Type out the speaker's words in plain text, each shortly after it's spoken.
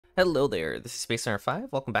Hello there, this is Space Runner 5.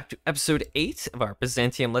 Welcome back to episode 8 of our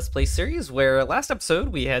Byzantium Let's Play series, where last episode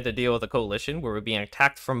we had to deal with a coalition where we're being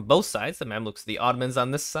attacked from both sides. The Mamluks, the Ottomans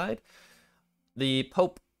on this side, the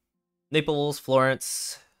Pope, Naples,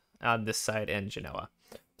 Florence on this side, and Genoa.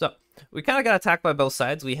 So, we kind of got attacked by both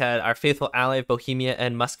sides. We had our faithful ally of Bohemia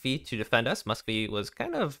and Muscovy to defend us. Muscovy was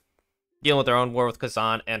kind of dealing with their own war with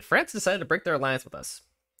Kazan, and France decided to break their alliance with us.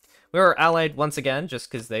 We were allied once again, just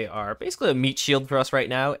because they are basically a meat shield for us right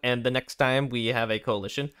now, and the next time we have a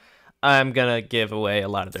coalition, I'm gonna give away a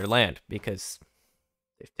lot of their land, because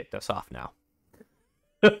they've ticked us off now.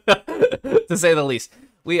 To say the least.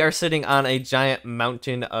 We are sitting on a giant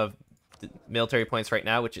mountain of military points right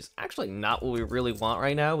now, which is actually not what we really want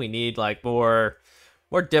right now. We need, like, more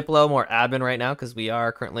Diplo, more admin right now, because we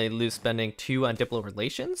are currently spending 2 on Diplo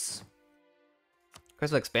relations.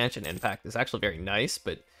 Crystal expansion impact is actually very nice,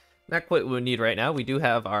 but not quite what we need right now. We do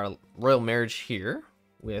have our royal marriage here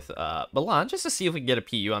with Milan, just to see if we can get a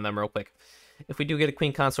PU on them real quick. If we do get a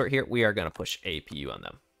queen consort here, we are going to push a PU on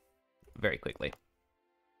them very quickly.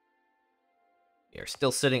 We are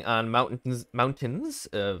still sitting on mountains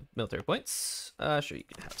of military points. Sure, you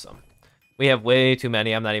can have some. We have way too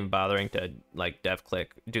many. I'm not even bothering to, like,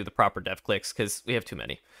 do the proper dev clicks, because we have too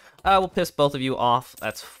many. We'll piss both of you off.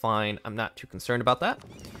 That's fine. I'm not too concerned about that.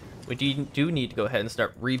 We do need to go ahead and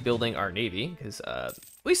start rebuilding our navy, because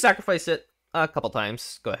we sacrificed it a couple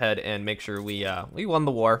times. Go ahead and make sure we won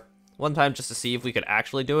the war. One time just to see if we could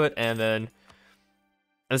actually do it, and then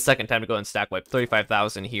the second time to go and stack wipe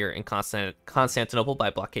 35,000 here in Constantinople by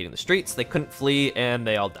blockading the streets. They couldn't flee, and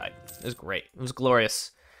they all died. It was great. It was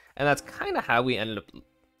glorious. And that's kind of how we ended up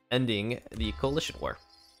ending the coalition war.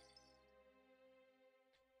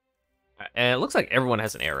 And it looks like everyone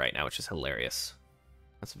has an heir right now, which is hilarious.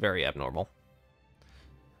 That's very abnormal.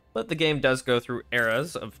 But the game does go through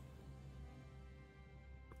eras of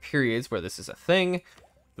periods where this is a thing.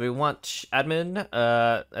 Do we want admin?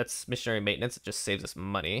 That's missionary maintenance. It just saves us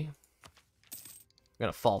money. We're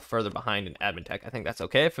going to fall further behind in admin tech. I think that's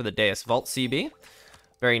okay for the Deus Vault CB.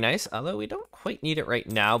 Very nice, although we don't quite need it right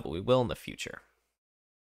now, but we will in the future.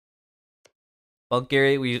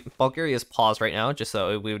 Bulgaria is paused right now, just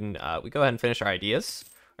so we go ahead and finish our ideas.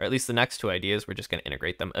 Or at least the next 2 ideas, we're just going to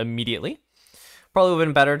integrate them immediately. Probably would have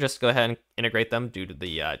been better just to go ahead and integrate them due to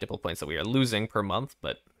the Diplo points that we are losing per month,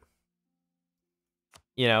 but,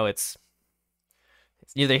 you know, it's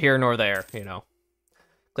neither here nor there, you know.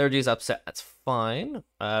 Clergy's upset, that's fine.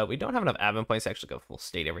 We don't have enough admin points to actually go full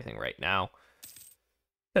state everything right now.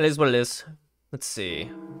 That is what it is. Let's see.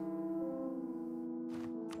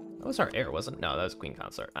 That was our heir, wasn't it? No, that was queen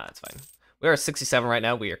consort. Ah, that's fine. We are 67 right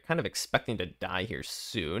now. We are kind of expecting to die here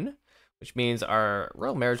soon, which means our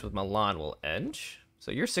royal marriage with Milan will end. So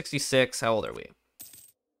you're 66. How old are we?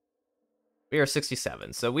 We are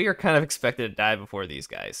 67. So we are kind of expected to die before these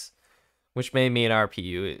guys, which may mean our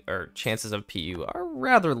chances of PU are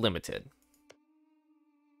rather limited.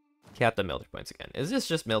 Cap the military points again. Is this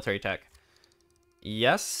just military tech?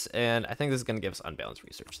 Yes, and I think this is going to give us unbalanced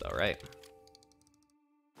research, though, right?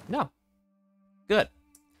 No. Good.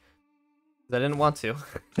 I didn't want to.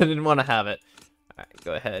 I didn't want to have it. Alright,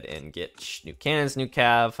 go ahead and get new cannons, new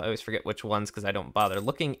cav. I always forget which ones because I don't bother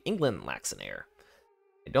looking. England lacks an heir.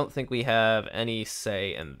 I don't think we have any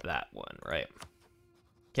say in that one, right?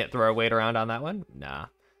 Can't throw our weight around on that one? Nah.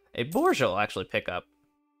 A Borgia will actually pick up.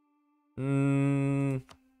 Why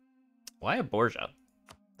a Borgia?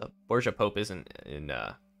 The Borgia Pope isn't in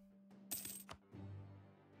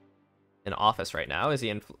office right now. Is he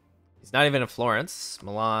in? He's not even in Florence.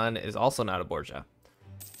 Milan is also not a Borgia.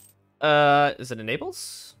 Is it in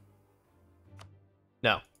Naples?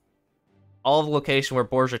 No. All of the locations where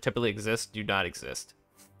Borgia typically exists do not exist.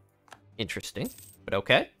 Interesting, but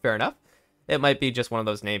okay, fair enough. It might be just one of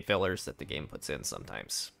those name fillers that the game puts in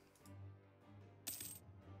sometimes.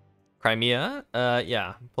 Crimea,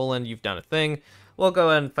 yeah, Poland, you've done a thing. We'll go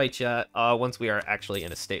ahead and fight you once we are actually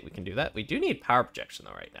in a state we can do that. We do need power projection,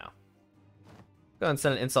 though, right now. Go ahead and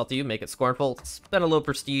send an insult to you, make it scornful. Spend a little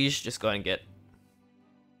prestige, just go ahead and get...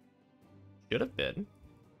 Should have been.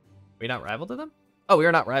 Are we not rival to them? Oh, we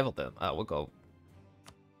are not rival to them. We'll go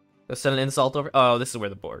send an insult over... Oh, this is where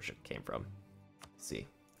the Borgia came from. Let's see.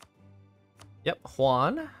 Yep,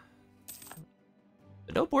 Juan.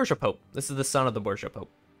 No Borgia Pope. This is the son of the Borgia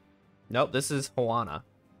Pope. Nope, this is Juana.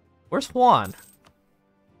 Where's Juan?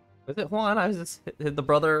 Was it Juan? I was just the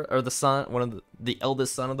brother or the son, one of the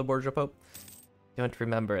eldest son of the Borgia Pope. Don't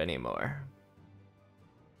remember anymore.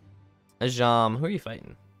 Ajam, who are you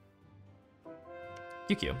fighting?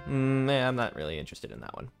 QQ. Yeah, I'm not really interested in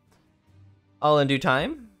that one. All in due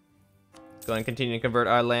time. Go and continue to convert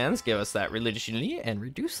our lands, give us that religious unity, and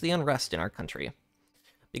reduce the unrest in our country.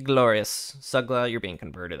 Be glorious. Sugla, you're being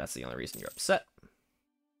converted. That's the only reason you're upset.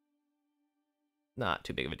 Not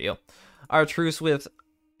too big of a deal. Our truce with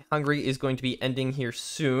Hungary is going to be ending here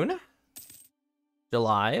soon.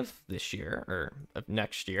 July of this year, or of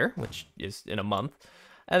next year, which is in a month.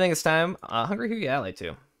 I think it's time. Hungary, who you allied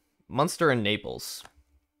to? Munster and Naples.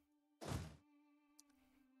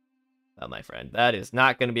 Oh, my friend, that is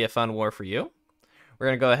not going to be a fun war for you. We're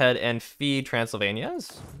going to go ahead and feed Transylvania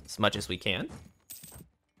as much as we can.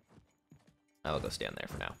 I will go stand there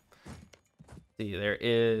for now. See, there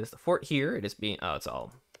is the fort here. It is being... Oh, it's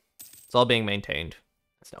all being maintained.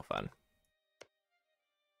 It's no fun.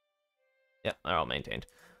 Yep, they're all maintained.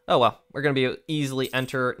 Oh, well. We're going to be able to easily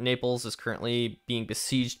enter. Naples is currently being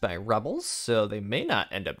besieged by rebels, so they may not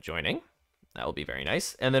end up joining. That will be very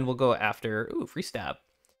nice. And then we'll go after... Ooh, free stab.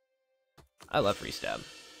 I love free stab.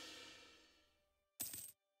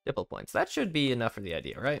 Dipple points. That should be enough for the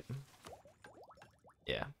idea, right?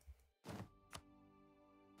 Yeah.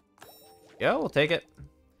 Go, we'll take it.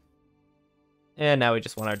 And now we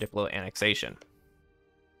just want our Diplo annexation.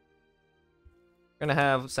 We're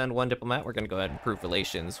gonna send one diplomat. We're gonna go ahead and improve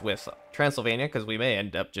relations with Transylvania because we may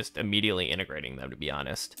end up just immediately integrating them, to be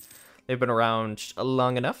honest. They've been around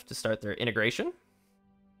long enough to start their integration.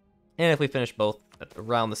 And if we finish both at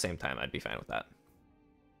around the same time, I'd be fine with that.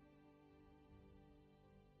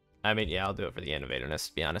 I mean, yeah, I'll do it for the innovativeness,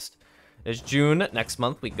 to be honest. It's June next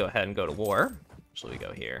month. We can go ahead and go to war. Actually, we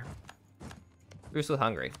go here. Truce with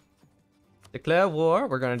Hungary. Declare war.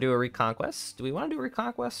 We're going to do a reconquest. Do we want to do a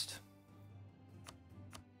reconquest?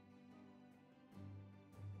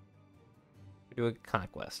 We do a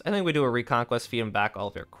conquest. I think we do a reconquest, feed them back all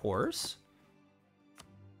of their cores.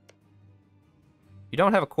 You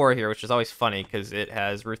don't have a core here, which is always funny because it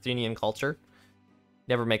has Ruthenian culture.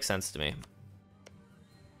 Never makes sense to me.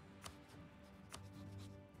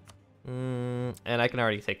 And I can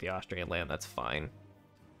already take the Austrian land. That's fine.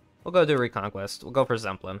 We'll go do a reconquest. We'll go for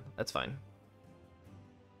Zemplin. That's fine.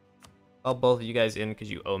 I'll both of you guys in because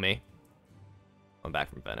you owe me. I'm back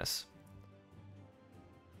from Venice.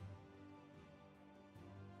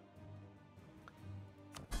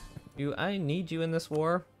 Do I need you in this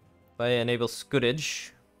war? If I enable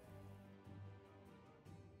Scutage.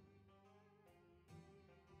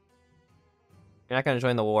 You're not going to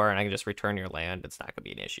join the war and I can just return your land. It's not going to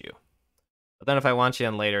be an issue. But then if I want you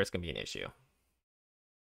in later, it's going to be an issue.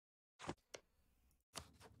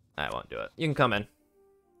 I won't do it. You can come in.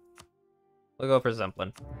 We'll go for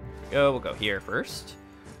Zemplin. We'll go here first.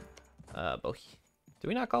 Do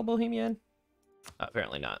we not call Bohemia in?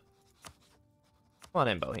 Apparently not. Come on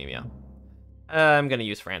in, Bohemia. I'm going to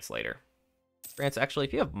use France later. France, actually,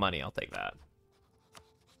 if you have money, I'll take that.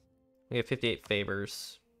 We have 58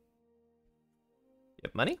 favors. You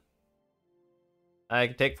have money? I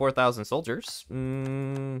can take 4,000 soldiers.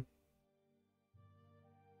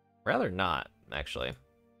 Rather not, actually.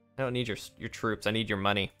 I don't need your troops. I need your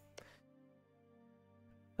money.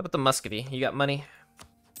 How about the Muscovy? You got money?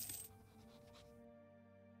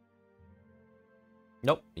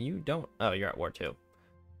 Nope, you don't. Oh, you're at war too.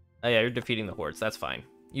 Oh yeah, you're defeating the hordes. That's fine.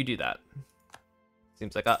 You do that.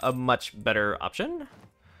 Seems like a much better option.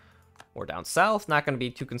 Or down south. Not going to be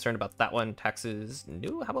too concerned about that one. Taxes.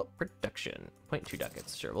 No. How about production? 0.2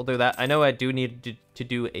 ducats. Sure, we'll do that. I know I do need to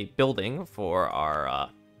do a building for our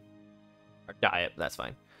diet. That's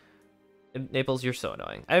fine. Naples, you're so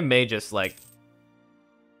annoying. I may just like...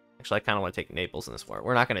 Actually, I kind of want to take Naples in this war.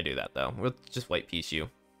 We're not going to do that though. We'll just white piece you.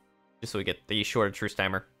 Just so we get the shorter truce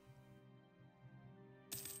timer.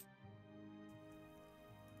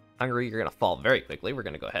 Hungary, you're going to fall very quickly. We're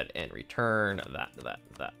going to go ahead and return that.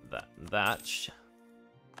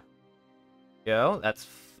 Go. That's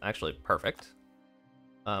actually perfect.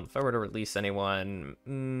 If I were to release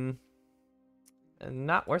anyone,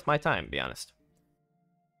 not worth my time, to be honest.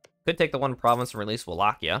 Could take the one province and release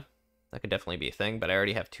Wallachia. That could definitely be a thing, but I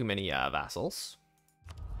already have too many vassals.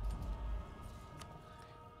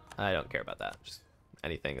 I don't care about that. Just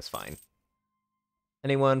anything is fine.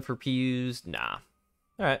 Anyone for Pius? Nah.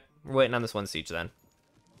 Alright, we're waiting on this one siege then.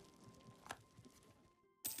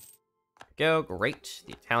 Go, great.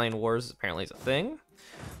 The Italian Wars apparently is a thing.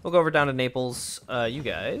 We'll go over down to Naples. You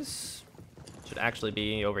guys should actually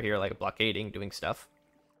be over here like blockading, doing stuff.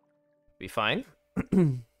 Be fine.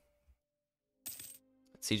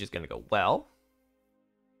 Siege is going to go well.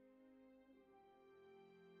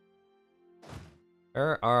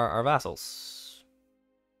 Where are our vassals?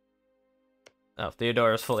 Oh,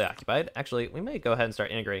 Theodora is fully occupied. Actually, we may go ahead and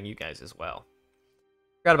start integrating you guys as well.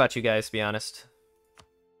 Forgot about you guys, to be honest.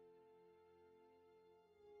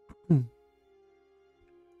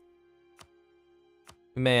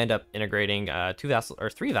 We may end up integrating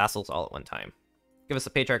three vassals all at one time. Give us a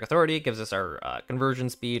Patriarch Authority, gives us our conversion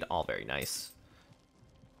speed, all very nice.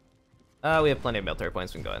 We have plenty of military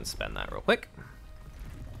points, we can go ahead and spend that real quick.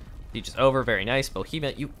 Siege is over, very nice.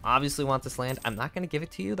 Bohemia, you obviously want this land. I'm not going to give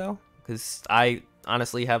it to you, though, because I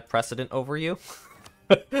honestly have precedent over you.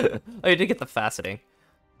 Oh, you did get the faceting.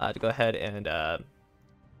 To go ahead and... oh,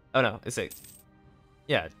 no, is it...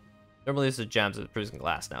 Yeah, normally this is gems of bruising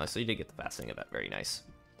glass now, so you did get the faceting of that. Very nice.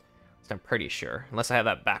 So I'm pretty sure, unless I have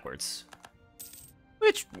that backwards.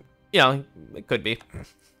 Which, you know, it could be.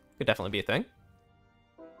 Could definitely be a thing.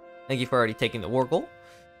 Thank you for already taking the war goal.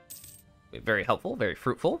 Very helpful, very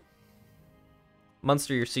fruitful.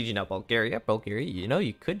 Munster, you're sieging out Bulgaria. Bulgaria, you know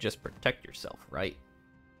you could just protect yourself, right?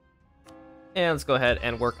 And let's go ahead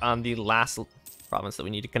and work on the last province that we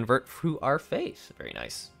need to convert through our faith. Very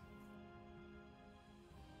nice.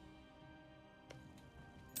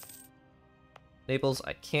 Naples,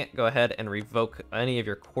 I can't go ahead and revoke any of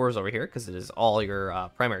your cores over here because it is all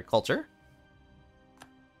your primary culture.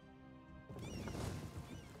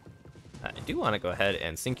 I do want to go ahead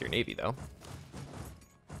and sink your navy, though.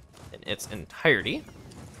 In its entirety.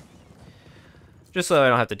 Just so I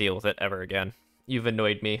don't have to deal with it ever again. You've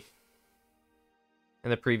annoyed me. In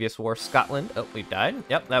the previous war, Scotland. Oh, we died.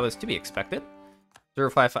 Yep, that was to be expected.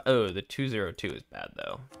 055. Oh, the 202 is bad,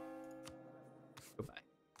 though. Goodbye.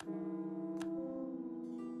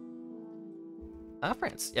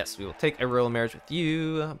 France. Yes, we will take a royal marriage with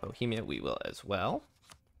you. Bohemia, we will as well.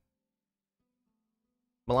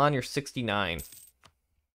 Milan, you're 69.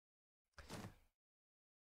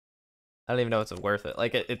 I don't even know if it's worth it.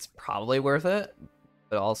 Like, it's probably worth it,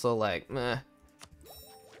 but also, like, meh.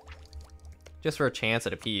 Just for a chance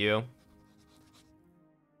at a PU.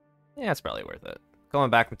 Yeah, it's probably worth it.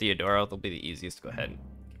 Going back with Theodoro, they'll be the easiest to go ahead and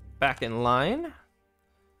get back in line.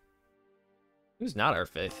 Who's not our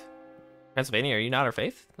faith? Transylvania, are you not our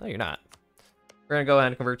faith? No, you're not. We're gonna go ahead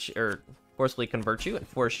and convert you, or forcibly convert you and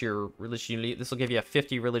force your religion. This will give you a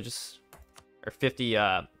 50 religious, or 50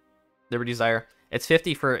 liberty desire. It's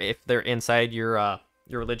 50 for if they're inside your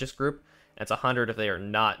religious group, and it's 100 if they are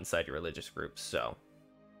not inside your religious group. So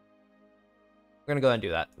we're gonna go ahead and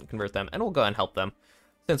do that and convert them, and we'll go ahead and help them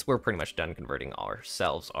since we're pretty much done converting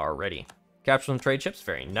ourselves already. Capture some trade ships,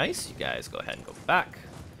 very nice. You guys go ahead and go back.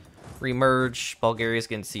 Remerge. Bulgaria's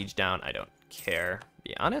getting siege down. I don't care, to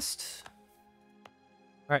be honest.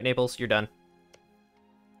 All right, Naples, you're done.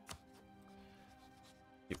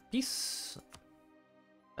 Your peace.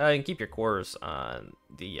 You can keep your cores on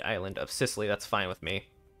the island of Sicily. That's fine with me.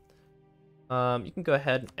 You can go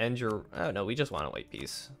ahead and end your... Oh, no, we just want a white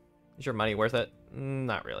peace. Is your money worth it?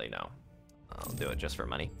 Not really, no. I'll do it just for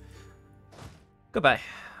money. Goodbye.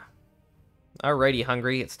 Alrighty,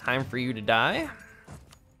 Hungary. It's time for you to die.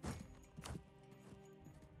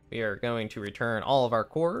 We are going to return all of our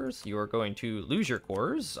cores. You are going to lose your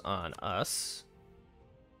cores on us.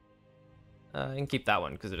 You can keep that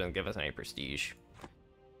one because it doesn't give us any prestige.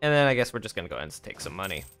 And then I guess we're just going to go ahead and take some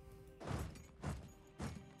money.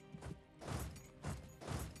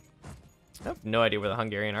 I have no idea where the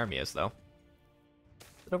Hungarian army is, though.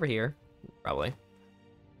 Is it over here? Probably.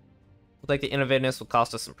 We'll take the innovativeness. Will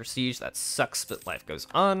cost us some prestige. That sucks, but life goes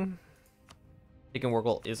on. Taking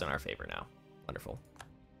Wargle is in our favor now. Wonderful.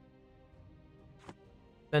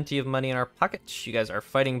 Plenty of money in our pockets. You guys are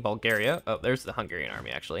fighting Bulgaria. Oh, there's the Hungarian army,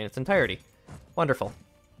 actually, in its entirety. Wonderful.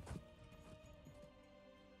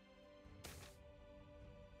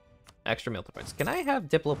 Extra military points. Can I have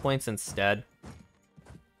Diplo points instead?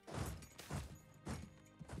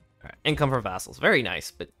 Alright, income from vassals. Very nice,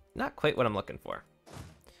 but not quite what I'm looking for.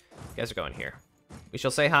 You guys are going here. We shall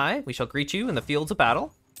say hi. We shall greet you in the fields of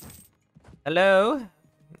battle. Hello.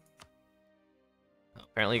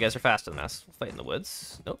 Apparently you guys are faster than us. We'll fight in the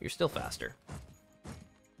woods. Nope, you're still faster.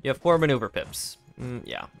 You have 4 maneuver pips.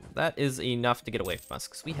 Yeah, that is enough to get away from us,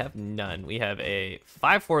 because we have none. We have a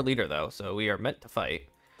 5-4 leader, though, so we are meant to fight.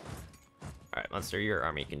 Alright, Munster, your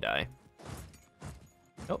army can die.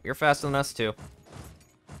 Nope, you're faster than us, too.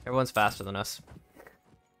 Everyone's faster than us.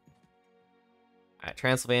 Alright,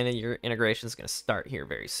 Transylvania, your integration is going to start here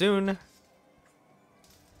very soon.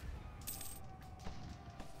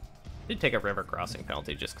 Did take a river crossing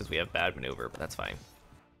penalty just because we have bad maneuver, but that's fine.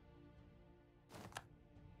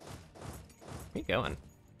 Where are you going?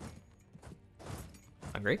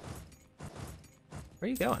 Hungry? Where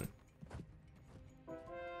are you going?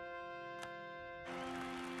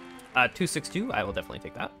 262, I will definitely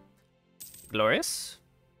take that. Glorious.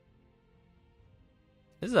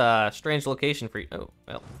 This is a strange location for you. Oh,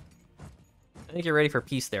 well. I think you're ready for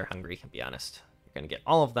peace there, Hungary, to be honest. You're going to get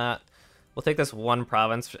all of that. We'll take this one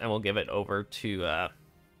province and we'll give it over to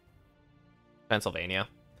Pennsylvania.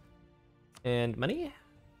 And money?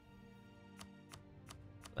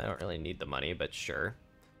 I don't really need the money, but sure.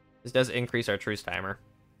 This does increase our truce timer.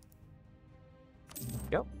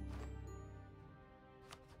 Go.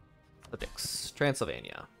 Politics.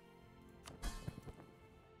 Transylvania.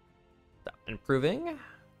 Stop improving.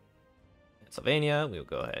 Pennsylvania, we will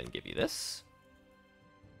go ahead and give you this.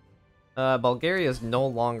 Bulgaria is no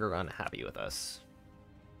longer unhappy with us.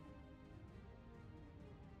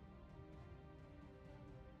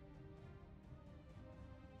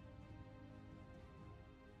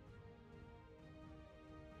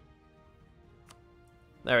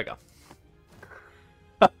 There we go.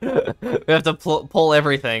 We have to pull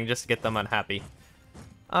everything just to get them unhappy.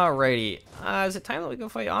 Alrighty. Is it time that we go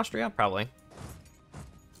fight Austria? Probably.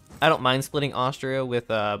 I don't mind splitting Austria with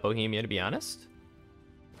Bohemia, to be honest.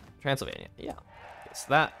 Transylvania. Yeah. Guess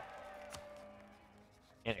that.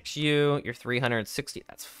 Annex you. You're 360.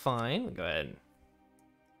 That's fine. Go ahead.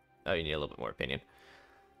 Oh, you need a little bit more opinion.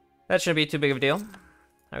 That shouldn't be too big of a deal.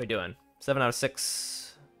 How are we doing? 7 out of 6.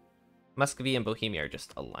 Muscovy and Bohemia are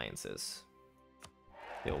just alliances.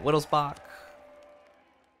 Yo, Wittelsbach.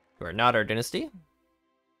 You are not our dynasty.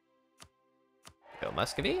 Go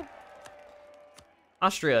Muscovy.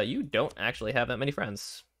 Austria, you don't actually have that many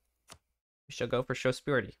friends. We shall go for show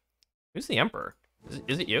superiority. Who's the emperor?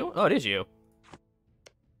 Is it you? Oh, it is you.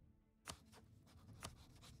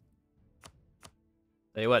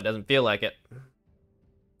 Tell you what, doesn't feel like it.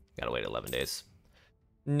 Gotta wait 11 days.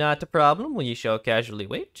 Not a problem. Will you shall casually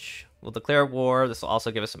wait? We'll declare war. This will also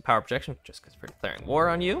give us some power protection, just because we're declaring war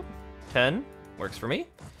on you. 10 works for me.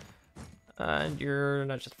 And you're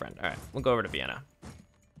not just a friend. All right, we'll go over to Vienna.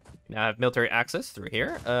 Now I have military access through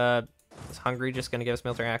here. Is Hungary just gonna give us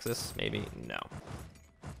military access? Maybe. No.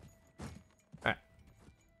 All right.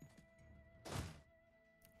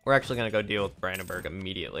 We're actually gonna go deal with Brandenburg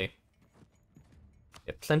immediately.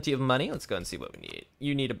 We have plenty of money. Let's go and see what we need.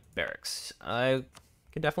 You need a barracks. I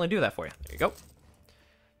can definitely do that for you. There you go.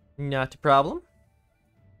 Not a problem.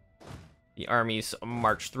 The armies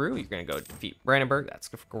march through. You're gonna go defeat Brandenburg. That's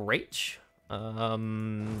great.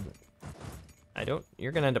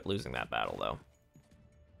 You're gonna end up losing that battle though.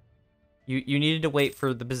 You needed to wait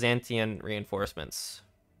for the Byzantium reinforcements.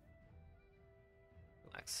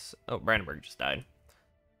 Relax. Oh, Brandenburg just died.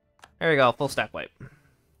 There you go. Full stack wipe.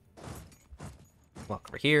 Walk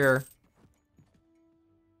over here.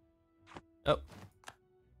 Oh.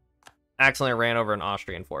 Accidentally ran over an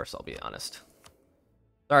Austrian force, I'll be honest.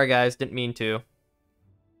 Sorry, guys. Didn't mean to.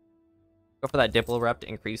 Go for that Diplo rep to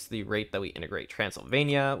increase the rate that we integrate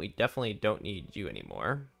Transylvania. We definitely don't need you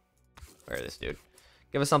anymore. Where is this dude?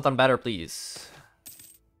 Give us something better, please.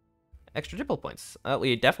 Extra Diplo points.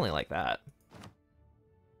 We definitely like that.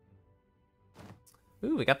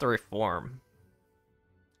 Ooh, we got the reform.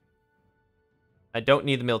 I don't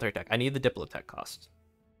need the military tech. I need the Diplo tech cost.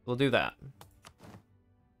 We'll do that.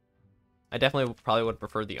 I definitely probably would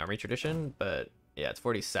prefer the army tradition, but yeah, it's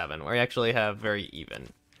 47. We actually have very even.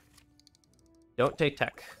 Don't take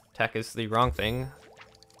tech. Tech is the wrong thing.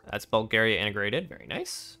 That's Bulgaria integrated. Very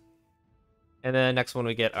nice. And then next one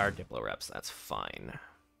we get our Diplo reps. That's fine.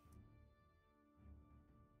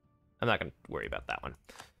 I'm not going to worry about that one.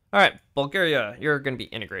 All right, Bulgaria, you're going to be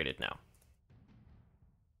integrated now.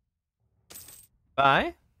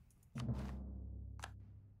 Bye.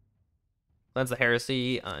 Cleanse the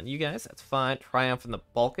heresy on you guys. That's fine. Triumph in the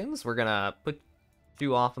Balkans. We're going to put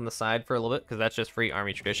you off on the side for a little bit because that's just free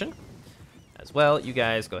army tradition. As well, you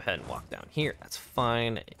guys go ahead and walk down here. That's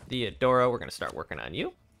fine. Theodora, we're going to start working on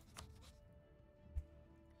you.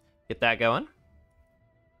 Get that going.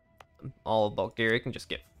 All of Bulgaria can just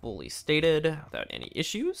get fully stated without any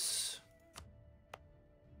issues.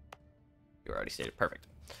 You're already stated. Perfect.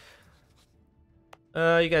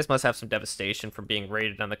 You guys must have some devastation from being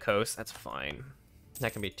raided on the coast. That's fine.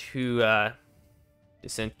 Not gonna be too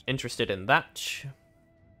disinterested in that.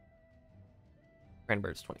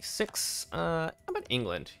 Brandenburg's 26. How about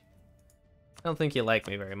England? I don't think you like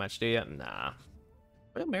me very much, do you? Nah.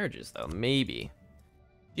 Real marriages, though. Maybe.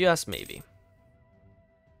 Just maybe.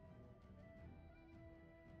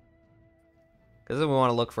 Because then we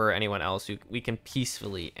want to look for anyone else who we can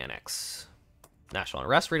peacefully annex. National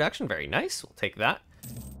unrest reduction, very nice. We'll take that.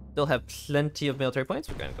 Still have plenty of military points.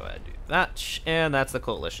 We're going to go ahead and do that. And that's the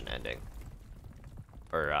coalition ending.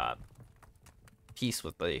 Or peace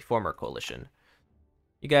with the former coalition.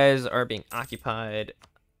 You guys are being occupied.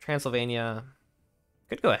 Transylvania.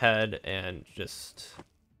 Could go ahead and just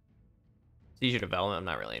seize your development. I'm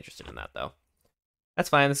not really interested in that, though. That's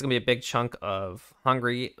fine. This is going to be a big chunk of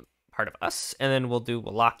Hungary, part of us. And then we'll do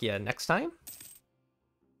Wallachia next time.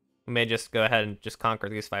 We may just go ahead and just conquer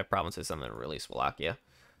these 5 provinces and then release Wallachia.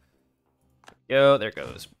 Go, there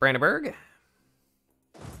goes Brandenburg.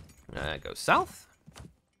 Go south.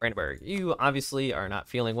 Brandenburg, you obviously are not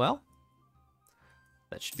feeling well.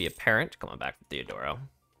 That should be apparent. Come on back to Theodoro.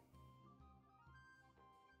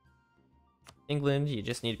 England, you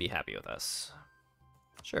just need to be happy with us.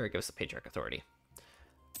 Sure, give us the Patriarch Authority.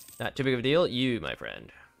 Not too big of a deal. You, my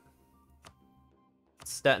friend.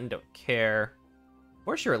 Stettin, don't care.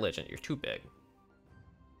 Where's your religion? You're too big.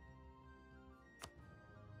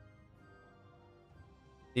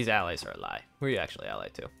 These allies are a lie. Who are you actually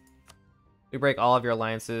allied to? We break all of your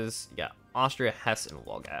alliances. You got Austria, Hesse, and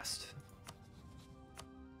Wolgast.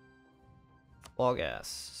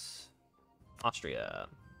 Wolgast. Austria.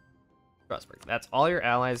 Strasbourg. That's all your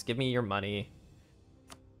allies. Give me your money.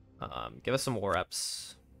 Give us some war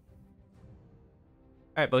reps.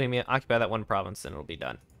 Alright, Bohemia, occupy that 1 province and it'll be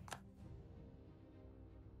done.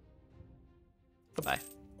 Goodbye.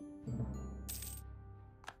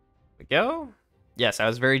 We go. Yes, I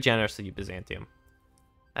was very generous to you, Byzantium.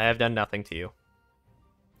 I have done nothing to you.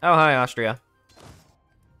 Oh, hi, Austria.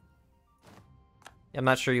 I'm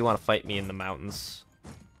not sure you want to fight me in the mountains.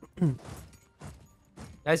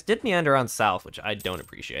 Guys did meander on south, which I don't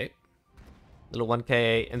appreciate. Little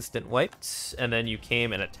 1k instant wiped, and then you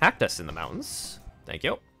came and attacked us in the mountains. Thank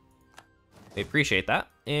you. We appreciate that.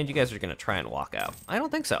 And you guys are going to try and walk out. I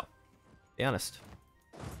don't think so. Be honest.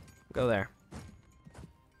 Go there.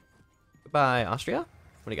 Goodbye, Austria.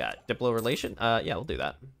 What do you got? Diplo relation? Yeah, we'll do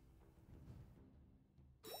that.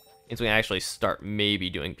 Means we can actually start maybe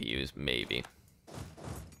doing PUs. Maybe.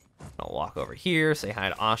 I'll walk over here, say hi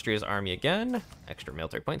to Austria's army again. Extra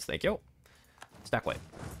military points, thank you. Stack wipe.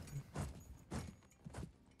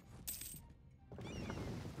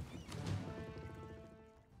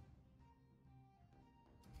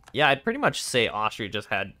 Yeah, I'd pretty much say Austria just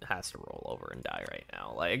has to roll over and die right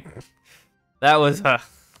now. Like, that was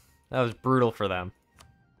brutal for them.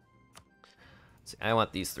 See, I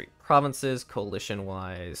want these 3 provinces,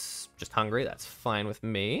 coalition-wise. Just Hungary, that's fine with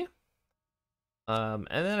me. And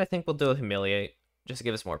then I think we'll do a humiliate, just to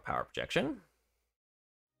give us more power projection. And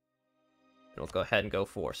we'll go ahead and go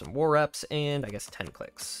for some war reps and I guess 10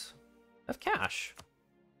 clicks of cash.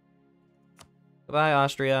 Goodbye,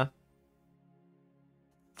 Austria.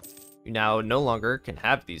 You now no longer can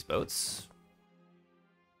have these boats.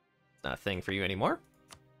 It's not a thing for you anymore.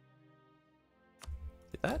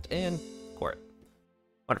 Do that and core it.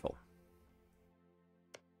 Wonderful.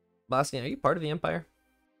 Bosnia, are you part of the Empire?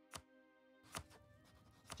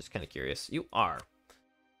 Just kind of curious. You are.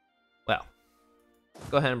 Well,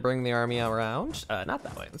 go ahead and bring the army around. Not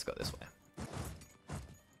that way. Let's go this way.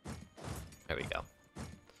 There we go.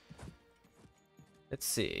 Let's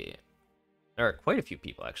see. There are quite a few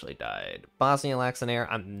people actually died. Bosnia lacks an heir.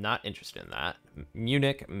 I'm not interested in that.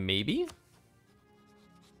 Munich, maybe?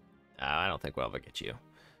 I don't think we'll ever get you.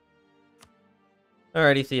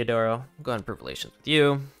 Alrighty, Theodoro. Go ahead and improve relations with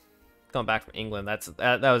you. Going back from England,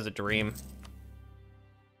 that was a dream.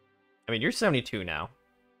 I mean, you're 72 now.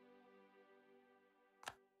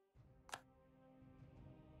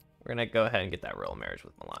 We're gonna go ahead and get that royal marriage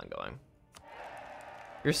with Milan going.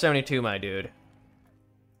 You're 72, my dude.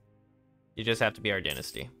 You just have to be our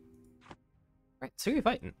dynasty. Right, so who are you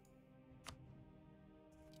fighting?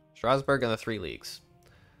 Strasbourg and the 3 leagues.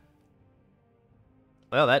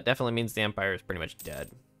 Well, that definitely means the Empire is pretty much dead.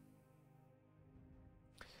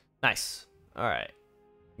 Nice. Alright.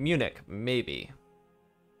 Munich, maybe.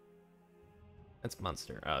 That's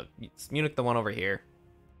Munster. It's Munich, the one over here.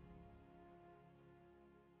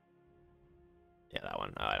 Yeah, that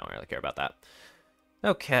one. Oh, I don't really care about that.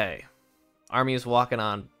 Okay. Army is walking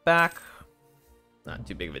on back. Not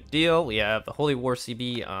too big of a deal. We have the Holy War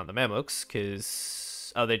CB on the Mamluks,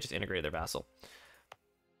 because... Oh, they just integrated their vassal.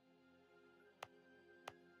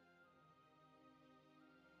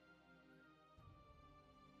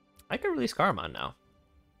 I could release Karaman now.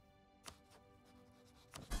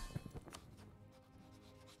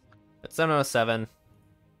 At 707.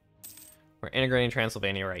 We're integrating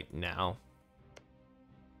Transylvania right now.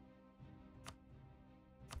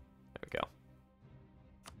 There we go.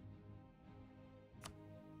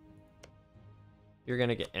 You're going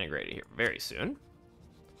to get integrated here very soon.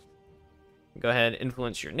 Go ahead,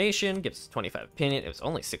 influence your nation. Gives 25 opinion. It was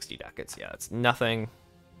only 60 ducats. Yeah, it's nothing.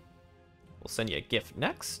 We'll send you a gift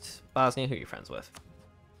next. Bosnia, who are you friends with?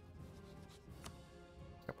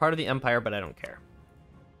 They're part of the Empire, but I don't care.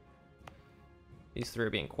 These 3 are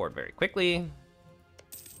being cored very quickly.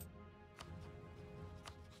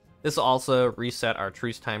 This will also reset our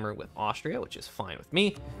truce timer with Austria, which is fine with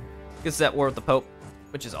me. Gets that war with the Pope,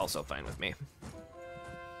 which is also fine with me.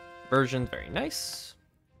 Persians, very nice.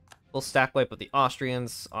 We'll stack wipe with the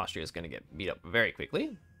Austrians. Austria's going to get beat up very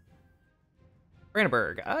quickly.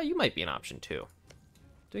 Brandenburg, you might be an option too.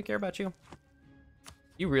 Do we care about you?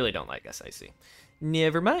 You really don't like us, I see.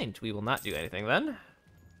 Never mind. We will not do anything then.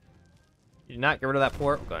 You did not get rid of that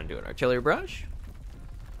port. We're going to do an artillery barrage.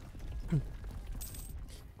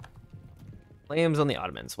 Flames on the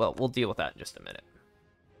Ottomans. Well, we'll deal with that in just a minute.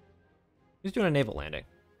 Who's doing a naval landing?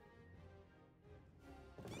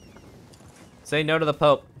 Say no to the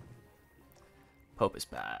Pope. Pope is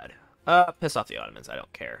bad. Piss off the Ottomans. I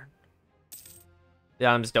don't care. The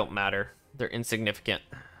Ottomans don't matter. They're insignificant.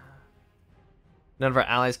 None of our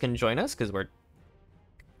allies can join us because we're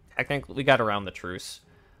technically we got around the truce.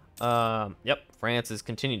 Yep, France is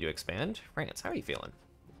continuing to expand. France, how are you feeling?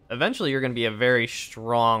 Eventually, you're going to be a very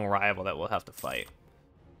strong rival that we'll have to fight.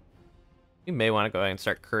 You may want to go ahead and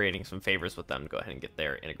start creating some favors with them to go ahead and get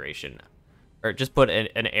their integration, or just put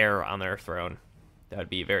an heir on their throne. That would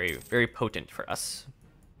be very, very potent for us.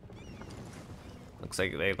 Looks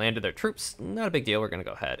like they landed their troops. Not a big deal. We're going to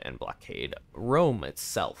go ahead and blockade Rome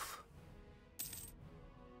itself.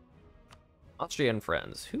 Austrian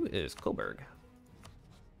friends. Who is Coburg?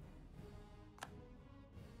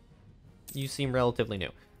 You seem relatively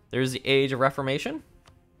new. There's the Age of Reformation.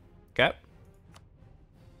 Okay.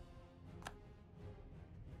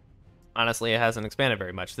 Honestly, it hasn't expanded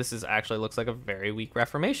very much. This is actually looks like a very weak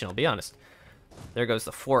Reformation, I'll be honest. There goes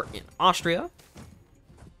the fort in Austria.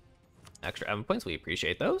 Extra 7 points, we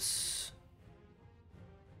appreciate those.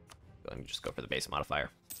 Go ahead and just go for the base modifier.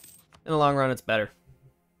 In the long run, it's better.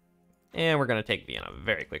 And we're going to take Vienna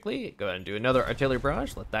very quickly. Go ahead and do another artillery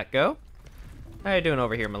barrage. Let that go. How are you doing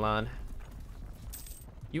over here, Milan?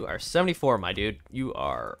 You are 74, my dude. You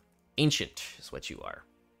are ancient, is what you are.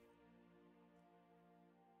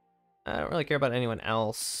 I don't really care about anyone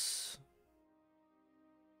else.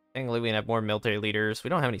 Thankfully, we have more military leaders. We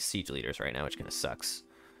don't have any siege leaders right now, which kind of sucks.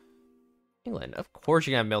 England, of course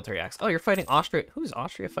you're going to have military acts. Oh, you're fighting Austria. Who's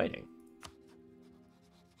Austria fighting?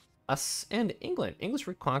 Us and England. English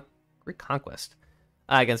reconquest.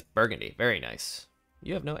 Against Burgundy. Very nice.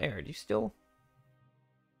 You have no heir. Do you still...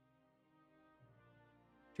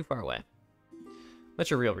 Too far away. What's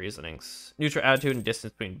your real reasonings? Neutral attitude and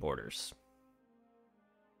distance between borders.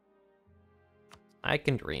 I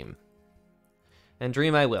can dream. And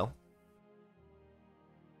dream I will.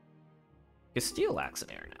 Castile lacks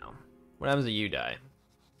an heir now. What happens if you die?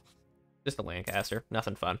 Just a Lancaster.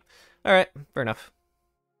 Nothing fun. Alright, fair enough.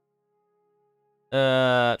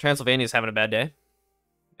 Transylvania's having a bad day.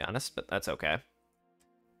 To be honest, but that's okay.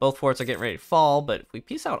 Both forts are getting ready to fall, but if we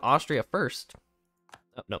piece out Austria first...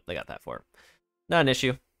 Oh, nope, they got that fort. Not an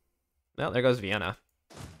issue. Well, there goes Vienna.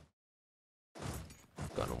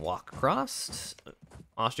 Go ahead and walk across.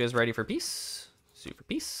 Austria's ready for peace. Sue for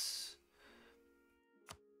peace.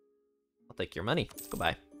 I'll take your money.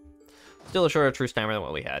 Goodbye. Still a shorter truce timer than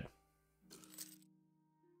what we had.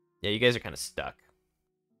 Yeah, you guys are kind of stuck.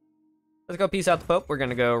 Let's go peace out the Pope. We're going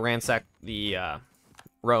to go ransack the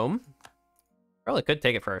Rome. Probably could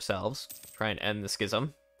take it for ourselves. Try and end the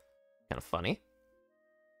schism. Kind of funny.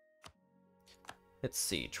 Let's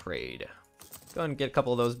see, trade. Go ahead and get a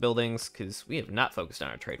couple of those buildings, because we have not focused on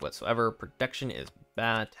our trade whatsoever. Production is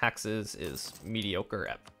bad. Taxes is mediocre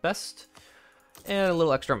at best. And a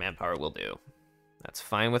little extra manpower will do. That's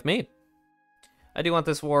fine with me. I do want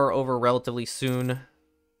this war over relatively soon.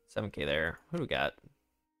 7k there. Who do we got?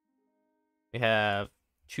 We have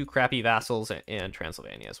 2 crappy vassals and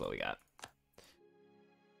Transylvania is what we got.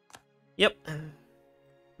 Yep.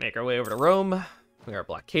 Make our way over to Rome. We are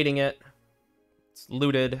blockading it. It's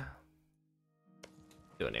looted.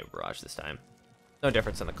 Do a naval barrage this time. No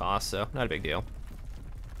difference in the cost, so not a big deal.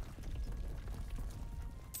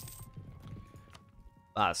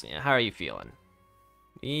 Bosnia, how are you feeling?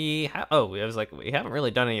 We haven't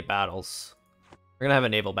really done any battles. We're gonna have a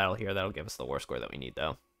naval battle here that'll give us the war score that we need,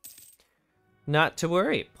 though. Not to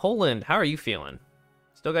worry. Poland, how are you feeling?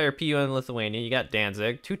 Still got your PU in Lithuania. You got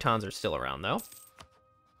Danzig. Teutons are still around, though.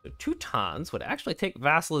 The Teutons would actually take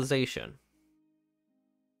vassalization.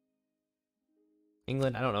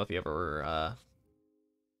 England, I don't know if you ever,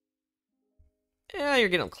 yeah, you're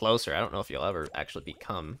getting closer. I don't know if you'll ever actually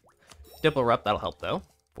become Diplo Rep. That'll help, though,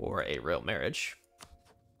 for a real marriage.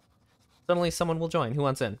 Suddenly someone will join. Who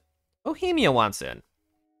wants in? Bohemia wants in.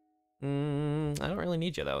 I don't really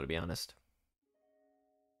need you, though, to be honest.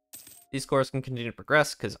 These scores can continue to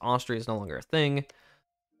progress, because Austria is no longer a thing.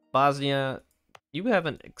 Bosnia, you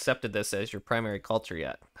haven't accepted this as your primary culture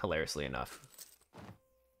yet, hilariously enough.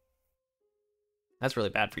 That's really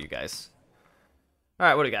bad for you guys. All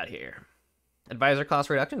right, what do we got here? Advisor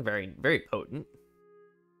cost reduction, very, very potent.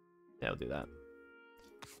 Yeah, we'll do that.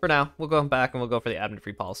 For now, we'll go back and we'll go for the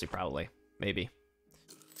admin-free policy, probably. Maybe.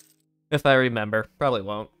 If I remember. Probably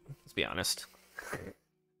won't, let's be honest.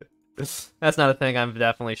 That's not a thing I'm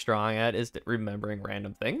definitely strong at, is remembering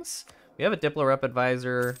random things. We have a Diplo Rep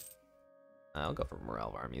Advisor. I'll go for Morale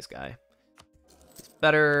of Armies guy. It's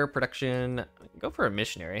better production. Go for a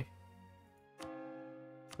missionary.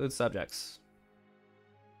 Include subjects.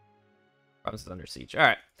 Province is under siege.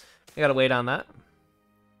 Alright. We gotta wait on that.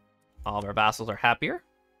 All of our vassals are happier.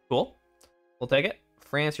 Cool. We'll take it.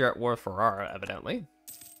 France, you're at war with Ferrara, evidently.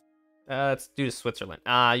 It's due to Switzerland.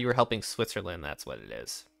 Ah, you were helping Switzerland. That's what it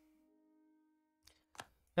is.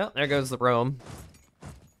 Well, there goes the Rome.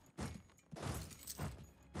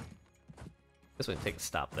 Guess we can take a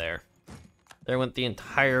stop there. There went the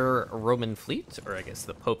entire Roman fleet, or I guess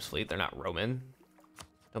the Pope's fleet. They're not Roman.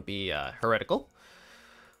 Don't be heretical.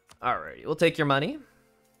 Alright, we'll take your money.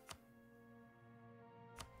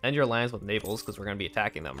 End your alliance with Naples, because we're going to be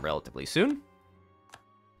attacking them relatively soon. There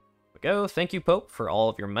we go. Thank you, Pope, for all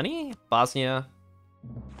of your money. Bosnia.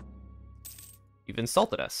 You've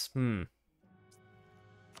insulted us.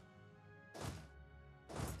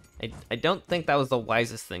 I don't think that was the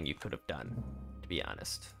wisest thing you could have done, to be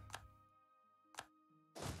honest.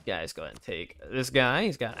 Guys, go ahead and take this guy.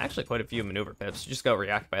 He's got actually quite a few maneuver pips. Just go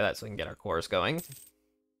reoccupy that so we can get our cores going.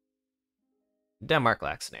 Denmark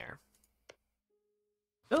Laxnair.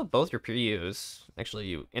 Oh, both your PUs. Actually,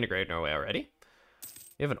 you integrated Norway already.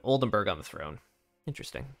 You have an Oldenburg on the throne.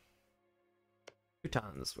 Interesting.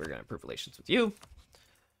 Teutons, we're going to improve relations with you.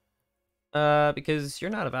 Because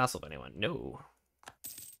you're not a vassal of anyone. No.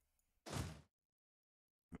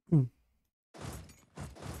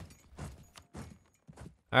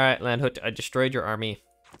 Alright, Landhut, I destroyed your army.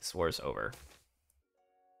 This war's over.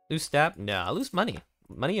 Lose stab? No, lose money.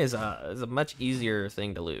 Money is a much easier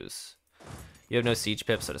thing to lose. You have no siege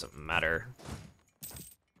pips, so it doesn't matter.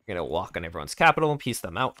 You're gonna walk on everyone's capital and piece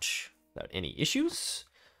them out without any issues.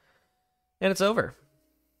 And it's over.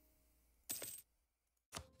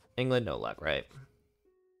 England, no luck, right?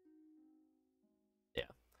 Yeah.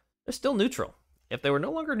 They're still neutral. If they were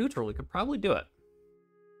no longer neutral, we could probably do it.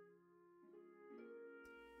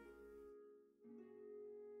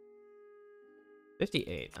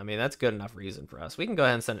 $58. I mean, that's good enough reason for us. We can go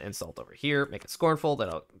ahead and send an insult over here, make it scornful.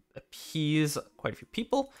 That'll appease quite a few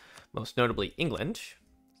people, most notably England.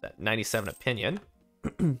 That 97 opinion.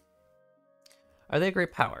 Are they a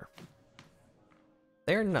great power?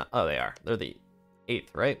 They're not. Oh, they are. They're the 8th,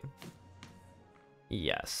 right?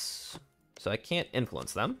 Yes. So I can't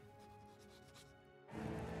influence them.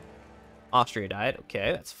 Austria died.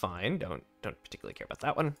 Okay, that's fine. Don't particularly care about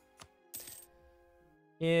that one.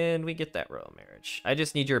 And we get that royal marriage. I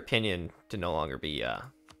just need your opinion to no longer be,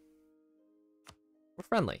 we're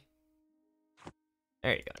friendly.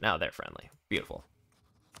 There you go. Now they're friendly. Beautiful.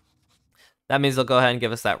 That means they'll go ahead and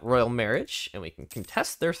give us that royal marriage, and we can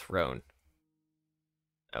contest their throne.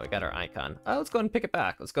 Oh, we got our icon. Let's go ahead and pick it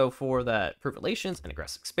back. Let's go for that improved relations and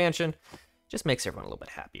aggressive expansion. Just makes everyone a little bit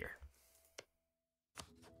happier.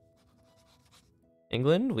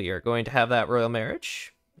 England, we are going to have that royal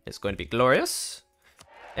marriage. It's going to be glorious.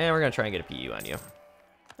 And we're going to try and get a PU on you.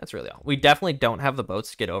 That's really all. We definitely don't have the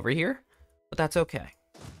boats to get over here, but that's okay.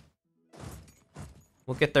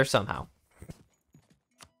 We'll get there somehow.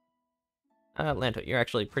 Lanto, you're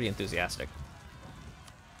actually pretty enthusiastic.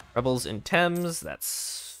 Rebels in Thames,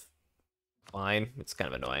 that's fine. It's kind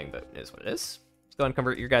of annoying, but it is what it is. Let's go and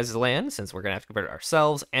convert your guys' land, since we're going to have to convert it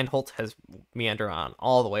ourselves. And Holt has meander on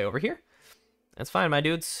all the way over here. That's fine, my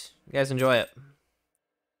dudes. You guys enjoy it.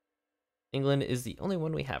 England is the only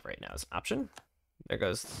one we have right now as an option. There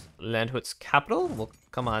goes Landhut's capital. We'll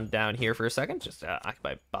come on down here for a second. Just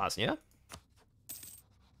occupy Bosnia.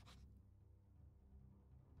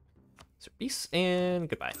 So peace and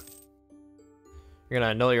goodbye. You're going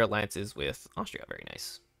to annul your alliances with Austria. Very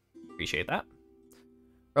nice. Appreciate that.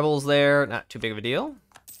 Rebels there. Not too big of a deal.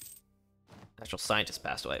 Natural scientist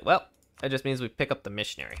passed away. Well, that just means we pick up the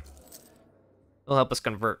missionary. It'll help us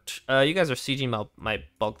convert. You guys are sieging my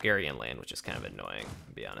Bulgarian land, which is kind of annoying,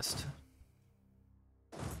 to be honest.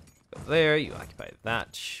 Go there, you occupy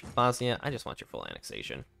that. Bosnia, I just want your full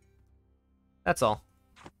annexation. That's all.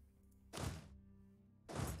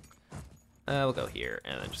 We'll go here,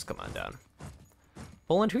 and then just come on down.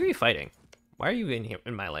 Poland, who are you fighting? Why are you in here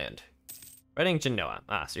in my land? Fighting Genoa.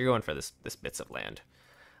 Ah, so you're going for this bits of land.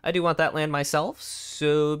 I do want that land myself,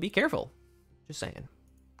 so be careful. Just saying.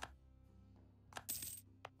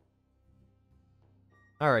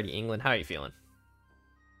 Alrighty, England, how are you feeling?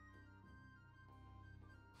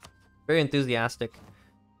 Very enthusiastic.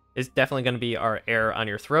 is definitely going to be our heir on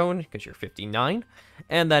your throne because you're 59.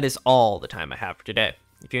 And that is all the time I have for today.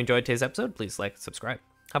 If you enjoyed today's episode, please like and subscribe.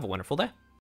 Have a wonderful day.